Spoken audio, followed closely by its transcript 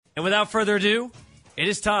And without further ado, it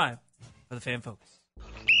is time for the Fan Focus.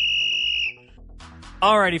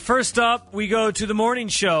 Alrighty, first up, we go to the morning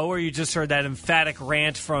show where you just heard that emphatic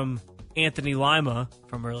rant from Anthony Lima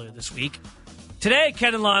from earlier this week. Today,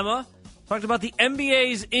 Ken and Lima talked about the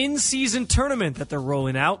NBA's in-season tournament that they're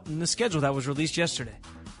rolling out and the schedule that was released yesterday.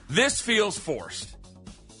 This feels forced.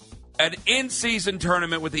 An in-season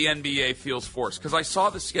tournament with the NBA feels forced because I saw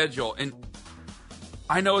the schedule, and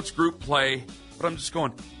I know it's group play, but I'm just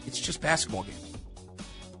going, it's just basketball games.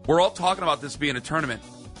 We're all talking about this being a tournament.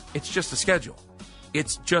 It's just a schedule.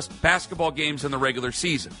 It's just basketball games in the regular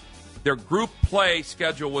season. Their group play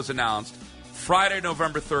schedule was announced Friday,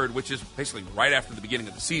 November 3rd, which is basically right after the beginning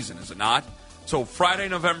of the season, is it not? So Friday,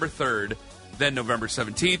 November 3rd, then November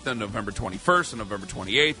 17th, then November 21st, and November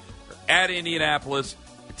 28th. They're at Indianapolis,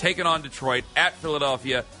 taking on Detroit, at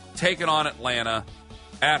Philadelphia, taking on Atlanta,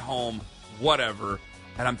 at home, whatever.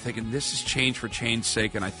 And I'm thinking, this is change for change's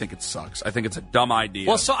sake, and I think it sucks. I think it's a dumb idea.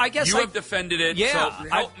 Well, so I guess you have defended it. Yeah, so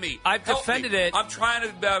help me. I've defended it. I'm trying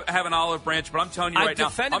to have an olive branch, but I'm telling you right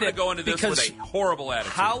now, I'm going to go into this with a horrible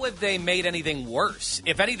attitude. How have they made anything worse?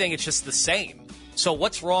 If anything, it's just the same. So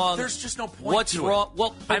what's wrong? There's just no point. What's to wrong? It.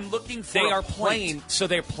 Well, I'm looking for. They a are point. playing. So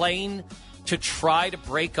they're playing to try to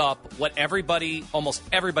break up what almost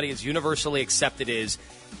everybody, has universally accepted is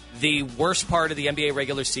the worst part of the NBA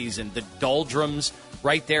regular season, the doldrums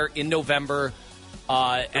right there in November.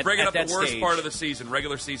 They're breaking up the worst stage. part of the season,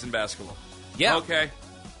 regular season basketball. Yeah. Okay.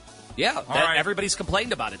 Yeah, right. Everybody's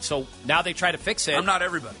complained about it. So now they try to fix it. I'm not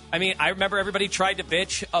everybody. I mean, I remember everybody tried to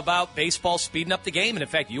bitch about baseball speeding up the game. And in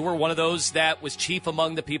fact, you were one of those that was chief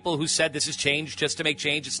among the people who said this is change just to make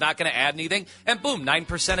change. It's not going to add anything. And boom,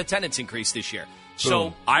 9% attendance increase this year. So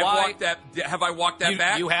have I walked that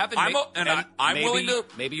back? You haven't. I'm willing to.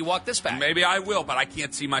 Maybe you walk this back. Maybe I will, but I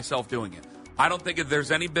can't see myself doing it. I don't think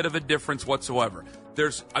there's any bit of a difference whatsoever.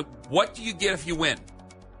 What do you get if you win?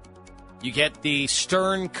 You get the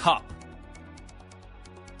Stern Cup.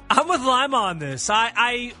 I'm with Lima on this.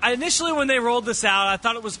 I initially, when they rolled this out, I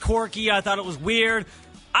thought it was quirky. I thought it was weird.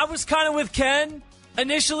 I was kind of with Ken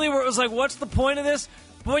initially, where it was like, what's the point of this?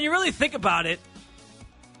 But when you really think about it,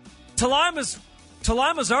 to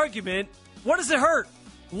Lima's argument, what does it hurt?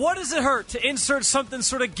 What does it hurt to insert something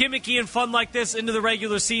sort of gimmicky and fun like this into the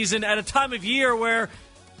regular season at a time of year where,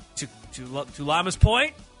 to Lima's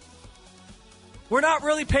point, we're not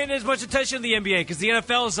really paying as much attention to the NBA because the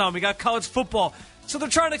NFL is on. We got college football. So they're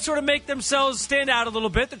trying to sort of make themselves stand out a little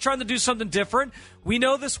bit. They're trying to do something different. We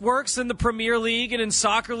know this works in the Premier League and in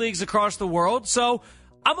soccer leagues across the world. So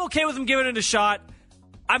I'm okay with them giving it a shot.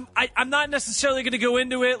 I'm not necessarily going to go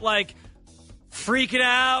into it like freaking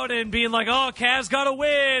out and being like, oh, Cavs got to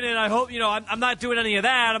win. And I hope, I'm not doing any of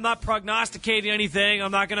that. I'm not prognosticating anything.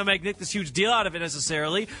 I'm not going to make this huge deal out of it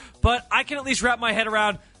necessarily. But I can at least wrap my head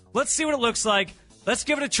around, let's see what it looks like. Let's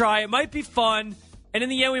give it a try. It might be fun. And in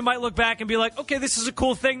the end, we might look back and be like, okay, this is a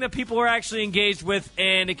cool thing that people are actually engaged with,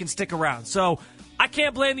 and it can stick around. So I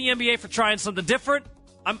can't blame the NBA for trying something different.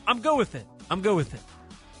 I'm good with it. I'm good with it.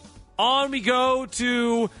 On we go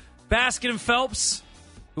to Baskin and Phelps,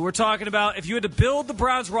 who we're talking about. If you had to build the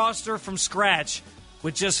Browns roster from scratch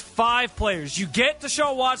with just 5 players, you get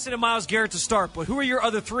Deshaun Watson and Myles Garrett to start, but who are your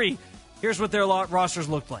other 3? Here's what their rosters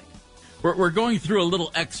looked like. We're going through a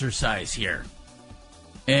little exercise here.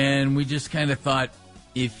 And we just kind of thought,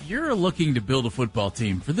 if you're looking to build a football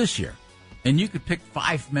team for this year, and you could pick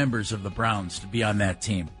 5 members of the Browns to be on that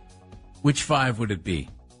team, which 5 would it be?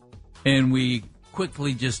 And we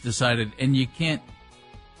quickly just decided, and you can't,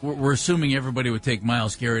 we're assuming everybody would take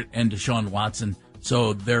Myles Garrett and Deshaun Watson,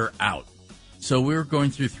 so they're out. So we were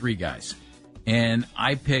going through 3 guys. And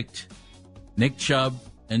I picked Nick Chubb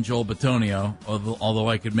and Joel Bitonio, although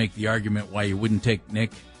I could make the argument why you wouldn't take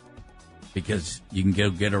Nick, because you can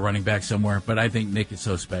get a running back somewhere. But I think Nick is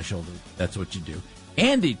so special that's what you do.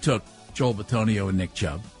 Andy took Joel Bitonio and Nick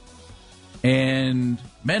Chubb. And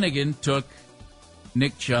Mennigan took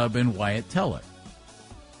Nick Chubb and Wyatt Teller.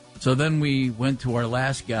 So then we went to our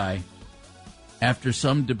last guy. After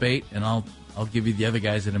some debate, and I'll give you the other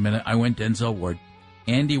guys in a minute, I went Denzel Ward.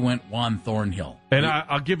 Andy went Juan Thornhill. And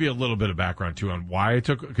I'll give you a little bit of background, too, on why I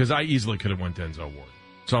took, because I easily could have went Denzel Ward.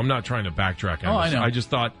 So I'm not trying to backtrack on this. I know. I just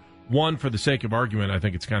thought, 1, for the sake of argument, I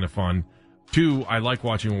think it's kind of fun. 2, I like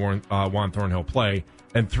watching Juan Thornhill play.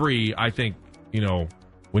 And 3, I think,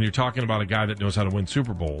 when you're talking about a guy that knows how to win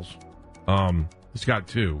Super Bowls, he's got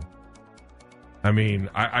 2. I mean,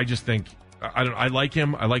 I just think, I like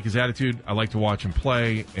him. I like his attitude. I like to watch him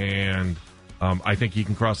play. And I think he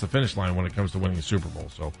can cross the finish line when it comes to winning a Super Bowl.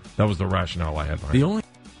 So that was the rationale I had behind it.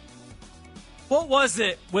 What was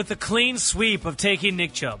it with the clean sweep of taking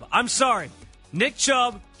Nick Chubb? I'm sorry. Nick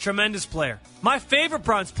Chubb, tremendous player. My favorite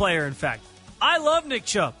Browns player, in fact. I love Nick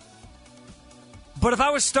Chubb. But if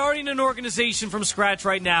I was starting an organization from scratch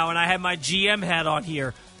right now and I had my GM hat on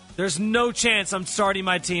here, there's no chance I'm starting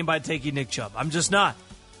my team by taking Nick Chubb. I'm just not.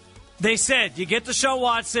 They said, you get Deshaun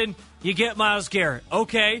Watson, you get Myles Garrett.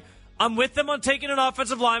 Okay, I'm with them on taking an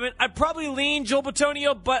offensive lineman. I'd probably lean Joel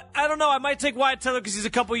Bitonio, but I don't know. I might take Wyatt Teller because he's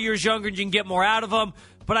a couple years younger and you can get more out of him.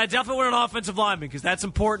 But I definitely want an offensive lineman because that's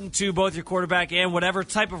important to both your quarterback and whatever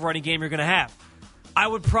type of running game you're going to have. I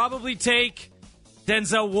would probably take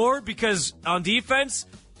Denzel Ward because on defense,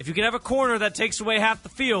 if you can have a corner that takes away half the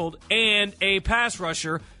field and a pass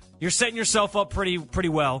rusher, you're setting yourself up pretty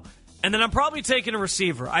well. And then I'm probably taking a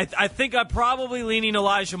receiver. I think I'm probably leaning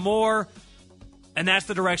Elijah Moore, and that's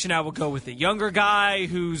the direction I will go with it. Younger guy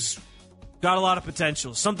who's got a lot of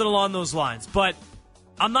potential, something along those lines. But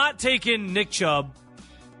I'm not taking Nick Chubb,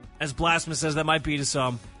 as blasphemous as that might be to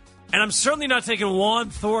some, and I'm certainly not taking Juan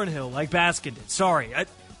Thornhill like Baskin did. Sorry.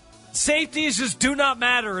 Safeties just do not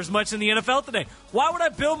matter as much in the NFL today. Why would I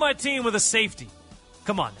build my team with a safety?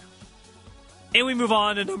 Come on now. And we move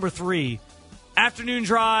on to number 3. Afternoon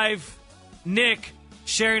drive, Nick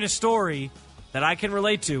sharing a story that I can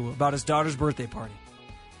relate to about his daughter's birthday party.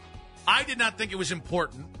 I did not think it was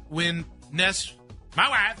important when Ness, my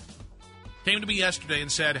wife, came to me yesterday and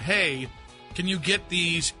said, hey, can you get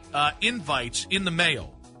these invites in the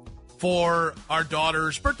mail for our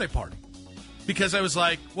daughter's birthday party? Because I was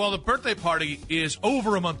like, well, the birthday party is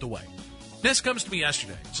over a month away. Ness comes to me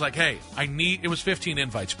yesterday. It's like, hey, it was 15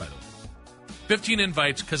 invites, by the way. 15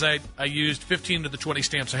 invites because I used 15 of the 20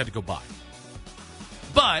 stamps I had to go buy.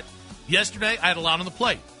 But yesterday, I had a lot on the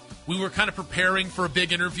plate. We were kind of preparing for a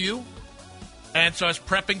big interview, and so I was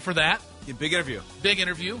prepping for that. Yeah, big interview. Big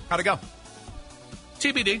interview. How'd it go?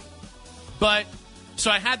 TBD. But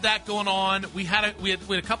so I had that going on. We had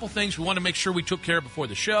a couple things we wanted to make sure we took care of before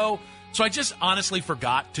the show. So I just honestly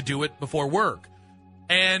forgot to do it before work.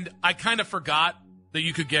 And I kind of forgot that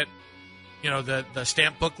you could get, the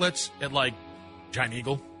stamp booklets at, like, Giant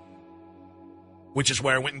Eagle, which is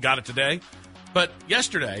where I went and got it today. But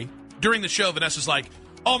yesterday, during the show, Vanessa's like,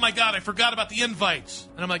 oh, my God, I forgot about the invites.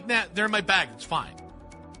 And I'm like, nah, they're in my bag. It's fine.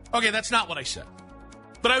 Okay, that's not what I said.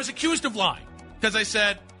 But I was accused of lying because I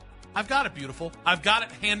said, I've got it beautiful. I've got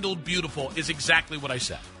it handled beautiful is exactly what I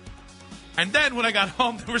said. And then when I got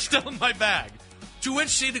home, they were still in my bag, to which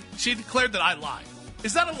she declared that I lied.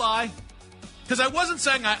 Is that a lie? Because I wasn't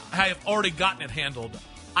saying I have already gotten it handled.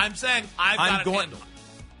 I'm saying I've got it handled.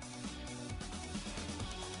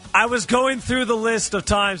 I was going through the list of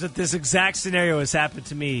times that this exact scenario has happened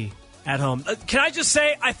to me at home. Can I just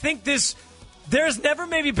say, I think there's never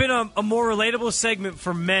maybe been a more relatable segment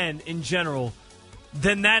for men in general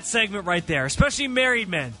than that segment right there, especially married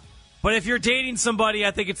men. But if you're dating somebody,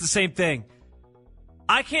 I think it's the same thing.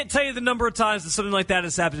 I can't tell you the number of times that something like that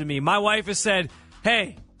has happened to me. My wife has said,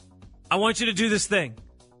 hey, I want you to do this thing.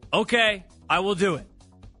 Okay, I will do it.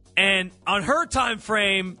 And on her time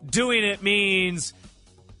frame, doing it means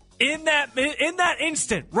in that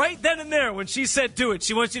instant, right then and there, when she said do it,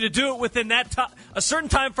 she wants you to do it within a certain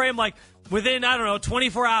time frame, like within,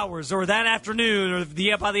 24 hours or that afternoon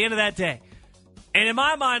or by the end of that day. And in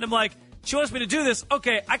my mind, I'm like, she wants me to do this.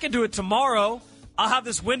 Okay, I can do it tomorrow. I'll have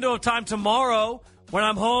this window of time tomorrow when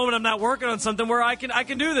I'm home and I'm not working on something where I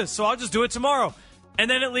can do this. So I'll just do it tomorrow.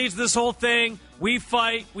 And then it leads to this whole thing. We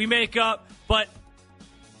fight. We make up. But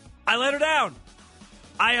I let her down.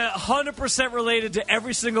 I 100% related to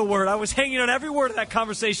every single word. I was hanging on every word of that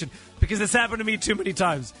conversation because it's happened to me too many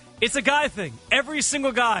times. It's a guy thing. Every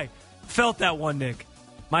single guy felt that one, Nick,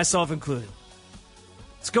 myself included.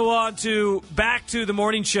 Let's go on back to the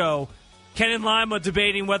morning show. Ken and Lima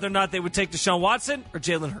debating whether or not they would take Deshaun Watson or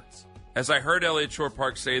Jalen Hurts. As I heard Elliott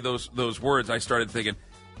Shore-Park say those words, I started thinking,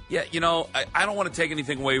 yeah, I don't want to take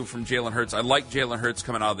anything away from Jalen Hurts. I like Jalen Hurts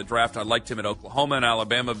coming out of the draft. I liked him at Oklahoma and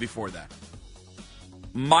Alabama before that.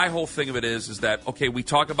 My whole thing of it is that, okay, we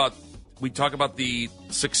talk about the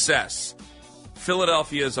success.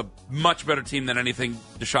 Philadelphia is a much better team than anything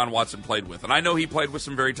Deshaun Watson played with. And I know he played with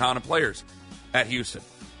some very talented players at Houston.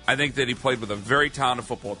 I think that he played with a very talented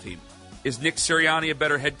football team. Is Nick Sirianni a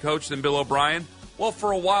better head coach than Bill O'Brien? Well,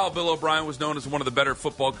 for a while, Bill O'Brien was known as one of the better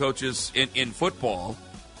football coaches in football,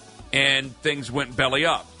 and things went belly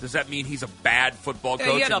up. Does that mean he's a bad football coach?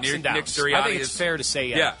 He had ups and downs. Nick Sirianni I think it's fair to say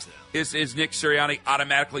yes. Yeah. Is Nick Sirianni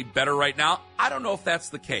automatically better right now? I don't know if that's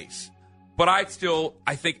the case. But I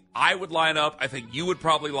think I would line up. I think you would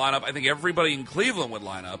probably line up. I think everybody in Cleveland would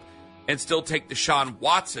line up and still take Deshaun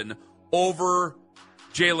Watson over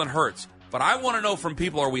Jalen Hurts. But I want to know from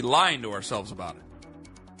people, are we lying to ourselves about it?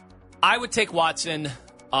 I would take Watson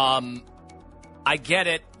I get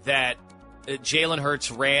it that Jalen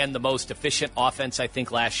Hurts ran the most efficient offense, I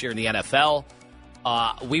think, last year in the NFL.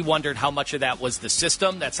 We wondered how much of that was the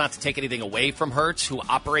system. That's not to take anything away from Hurts, who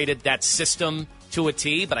operated that system to a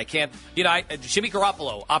T, but I can't. Jimmy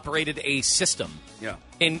Garoppolo operated a system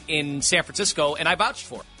in San Francisco, and I vouched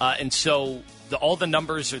for it. And so all the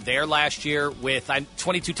numbers are there last year with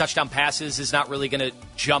 22 touchdown passes is not really going to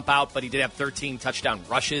jump out, but he did have 13 touchdown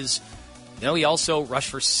rushes. He also rushed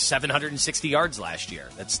for 760 yards last year.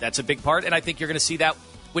 That's a big part, and I think you're going to see that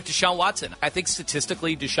with Deshaun Watson. I think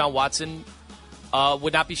statistically, Deshaun Watson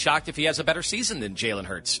would not be shocked if he has a better season than Jalen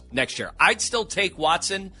Hurts next year. I'd still take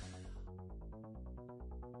Watson.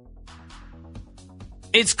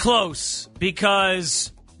 It's close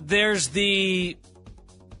because there's the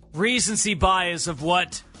recency bias of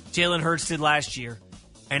what Jalen Hurts did last year,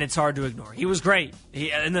 and it's hard to ignore. He was great.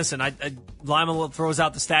 And listen, Lima throws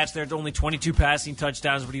out the stats there. It's only 22 passing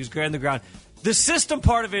touchdowns, but he was great on the ground. The system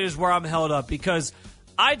part of it is where I'm held up because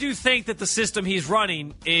I do think that the system he's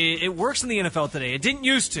running, it works in the NFL today. It didn't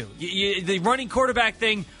used to. The running quarterback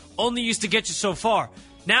thing only used to get you so far.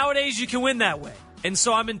 Nowadays, you can win that way. And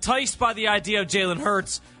so I'm enticed by the idea of Jalen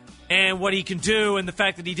Hurts and what he can do and the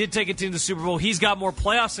fact that he did take a team to the Super Bowl. He's got more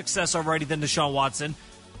playoff success already than Deshaun Watson.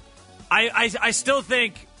 I still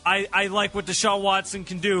think I like what Deshaun Watson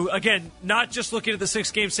can do. Again, not just looking at the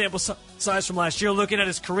 6-game sample size from last year, looking at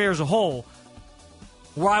his career as a whole,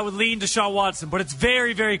 where I would lean Deshaun Watson. But it's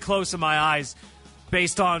very, very close in my eyes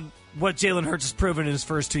based on what Jalen Hurts has proven in his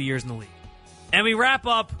first 2 years in the league. And we wrap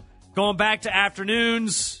up going back to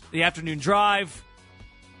afternoons, the afternoon drive.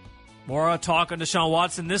 More talk on Deshaun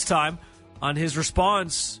Watson this time on his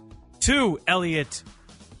response to Elliott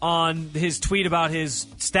on his tweet about his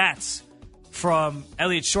stats from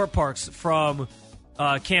Elliott Short Parks from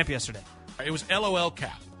camp yesterday. It was LOL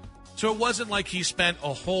cap. So it wasn't like he spent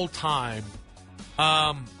a whole time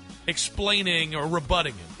explaining or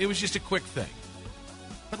rebutting him. It was just a quick thing.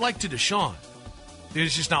 But like to Deshaun,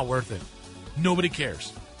 it's just not worth it. Nobody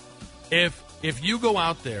cares. If you go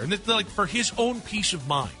out there, and it's like for his own peace of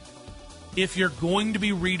mind, if you're going to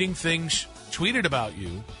be reading things tweeted about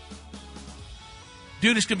you,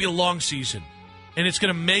 dude, it's going to be a long season, and it's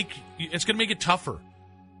going to make it tougher.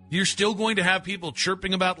 You're still going to have people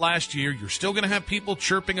chirping about last year. You're still going to have people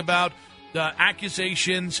chirping about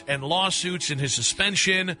accusations and lawsuits and his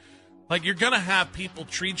suspension. Like, you're going to have people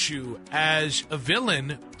treat you as a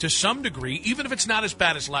villain to some degree, even if it's not as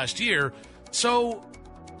bad as last year. So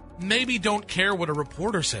maybe don't care what a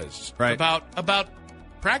reporter says about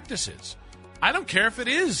practices. I don't care if it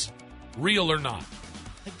is real or not.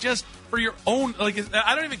 Like, just for your own, like,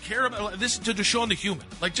 I don't even care about this to Deshaun the human.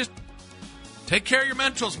 Like, just take care of your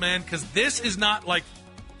mentals, man, because this is not like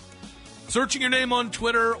searching your name on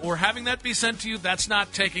Twitter or having that be sent to you. That's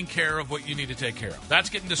not taking care of what you need to take care of.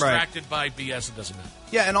 That's getting distracted by BS. It doesn't matter.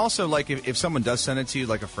 Yeah, and also, like, if someone does send it to you,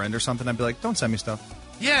 like a friend or something, I'd be like, don't send me stuff.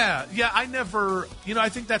 Yeah, I never, I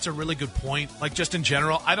think that's a really good point. Like, just in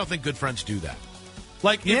general, I don't think good friends do that.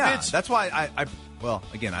 Like, yeah, if it's, that's why well,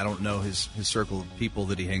 again, I don't know his circle of people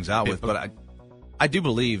that he hangs out with, but I do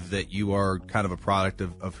believe that you are kind of a product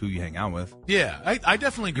of who you hang out with. Yeah, I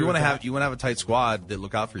definitely agree. You want to have a tight squad that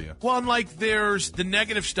look out for you. Well, and like there's the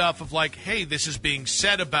negative stuff of like, hey, this is being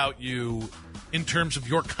said about you in terms of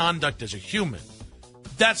your conduct as a human.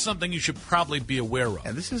 That's something you should probably be aware of.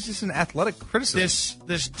 And this is just an athletic criticism.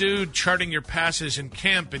 This dude charting your passes in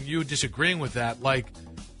camp and you disagreeing with that, like,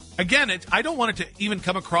 again, I don't want it to even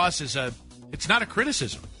come across as it's not a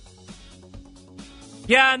criticism.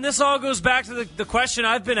 Yeah, and this all goes back to the question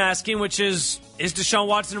I've been asking, which is Deshaun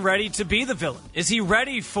Watson ready to be the villain? Is he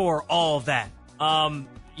ready for all of that?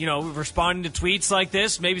 Responding to tweets like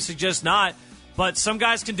this, maybe suggest not, but some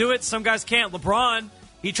guys can do it, some guys can't. LeBron,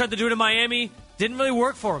 he tried to do it in Miami, didn't really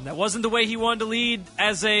work for him. That wasn't the way he wanted to lead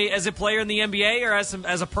as a player in the NBA or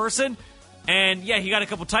as a person. And yeah, he got a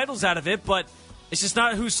couple titles out of it, but it's just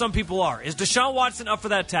not who some people are. Is Deshaun Watson up for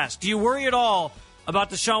that task? Do you worry at all about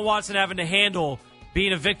Deshaun Watson having to handle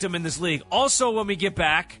being a victim in this league? Also, when we get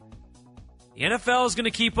back, the NFL is going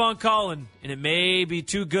to keep on calling, and it may be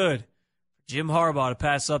too good for Jim Harbaugh to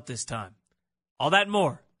pass up this time. All that and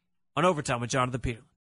more on Overtime with Jonathan Peterlin.